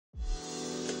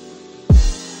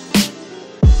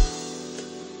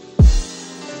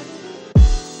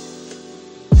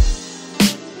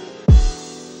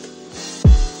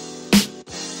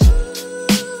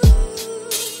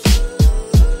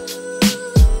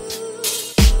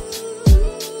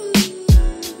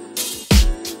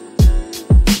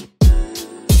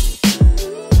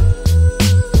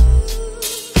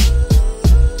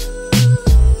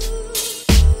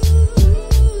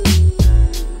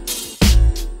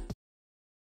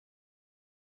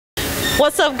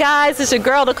What's up, guys? It's your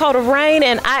girl Dakota Rain,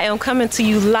 and I am coming to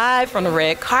you live from the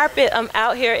red carpet. I'm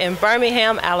out here in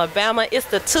Birmingham, Alabama. It's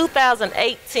the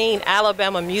 2018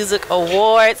 Alabama Music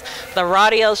Awards, the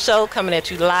radio show coming at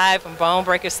you live from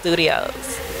Bonebreaker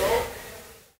Studios.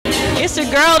 It's your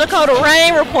girl Dakota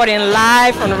Rain reporting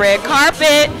live from the red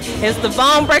carpet. It's the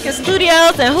Bonebreaker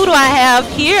Studios, and who do I have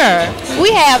here?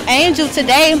 We have Angel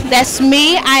today. That's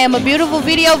me. I am a beautiful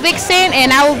video vixen,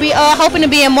 and I will be hoping to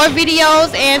be in more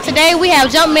videos. And today we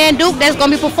have Jumpman Duke that's going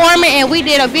to be performing, and we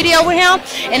did a video with him,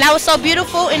 and that was so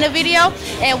beautiful in the video.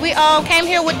 And we came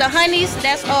here with the Honeys,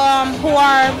 that's who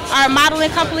our modeling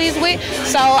company is with.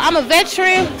 So I'm a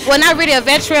veteran. Well, not really a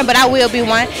veteran, but I will be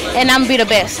one, and I'm going to be the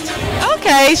best.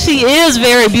 Okay, she is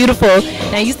very beautiful.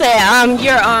 And you said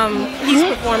he's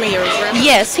performing yours, right?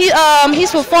 Yes, he's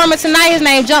performing tonight. His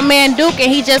name Jumpman Duke,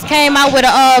 and he just came out with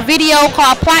a video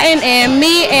called Plotting, and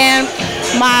me and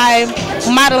my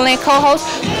modeling co-host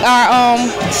are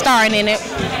starring in it.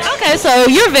 Okay, so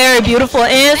you're very beautiful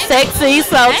and sexy.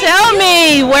 So tell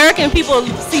me, where can people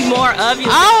see more of you?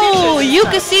 Oh, you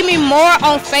can see me more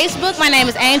on Facebook. My name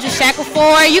is Angel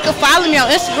Shackelford. You can follow me on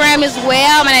Instagram as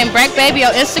well. My name is Brack Baby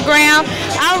on Instagram.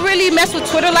 I don't really mess with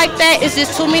Twitter like that. It's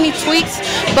just too many tweets.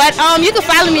 But you can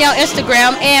follow me on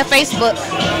Instagram and Facebook.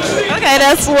 Okay,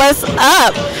 that's what's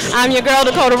up. I'm your girl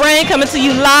Dakota Rain coming to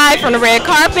you live from the red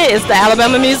carpet. It's the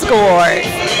Alabama Music Awards.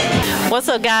 What's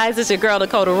up, guys? It's your girl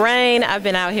Dakota Rain. I've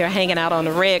been out here hanging out on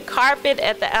the red carpet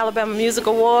at the Alabama Music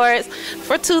Awards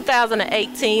for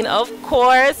 2018. Of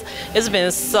course, it's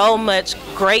been so much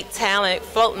great talent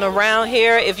floating around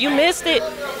here. If you missed it,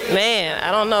 man,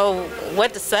 I don't know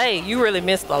what to say. You really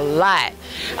missed a lot.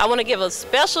 I want to give a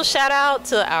special shout out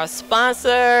to our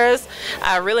sponsors.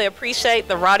 I really appreciate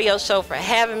the radio show for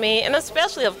having me, and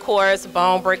especially, of course,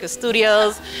 Bonebreaker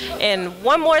Studios. And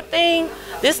one more thing,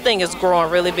 this thing is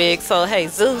growing really big, so hey,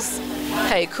 Zeus,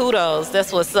 hey, kudos,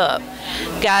 that's what's up.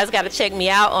 Guys, got to check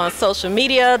me out on social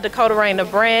media, Dakota Rain the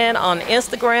brand, on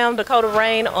Instagram, Dakota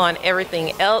Rain on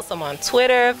everything else. I'm on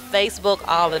Twitter, Facebook,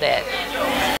 all of that.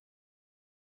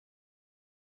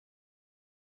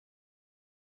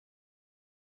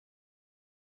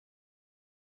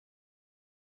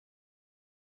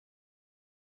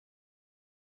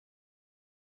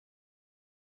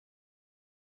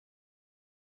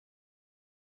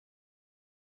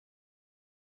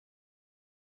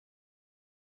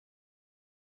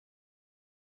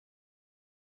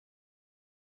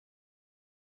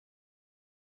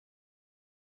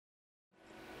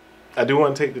 I do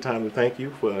want to take the time to thank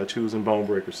you for choosing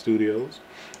Bonebreaker Studios,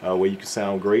 where you can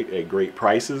sound great at great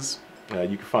prices.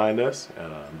 You can find us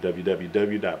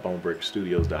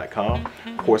www.bonebreakerstudios.com.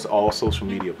 Of course, all social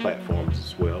media platforms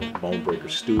as well, Bonebreaker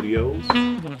Studios.